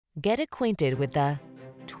Get acquainted with the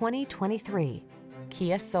 2023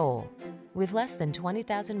 Kia Soul. With less than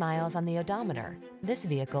 20,000 miles on the odometer, this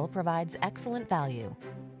vehicle provides excellent value.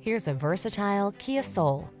 Here's a versatile Kia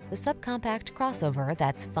Soul, the subcompact crossover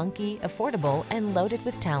that's funky, affordable, and loaded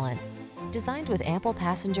with talent. Designed with ample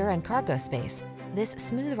passenger and cargo space, this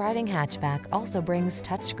smooth-riding hatchback also brings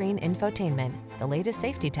touchscreen infotainment, the latest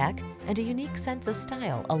safety tech, and a unique sense of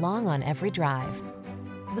style along on every drive.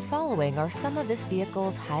 The following are some of this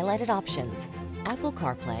vehicle's highlighted options: Apple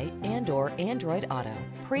CarPlay and/or Android Auto,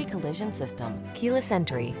 pre-collision system, keyless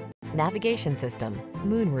entry, navigation system,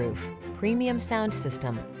 moonroof, premium sound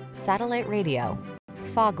system, satellite radio,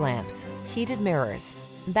 fog lamps, heated mirrors,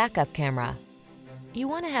 backup camera. You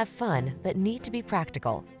want to have fun but need to be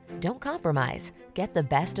practical. Don't compromise. Get the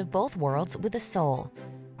best of both worlds with the Soul.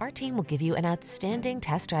 Our team will give you an outstanding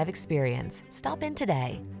test drive experience. Stop in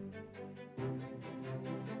today.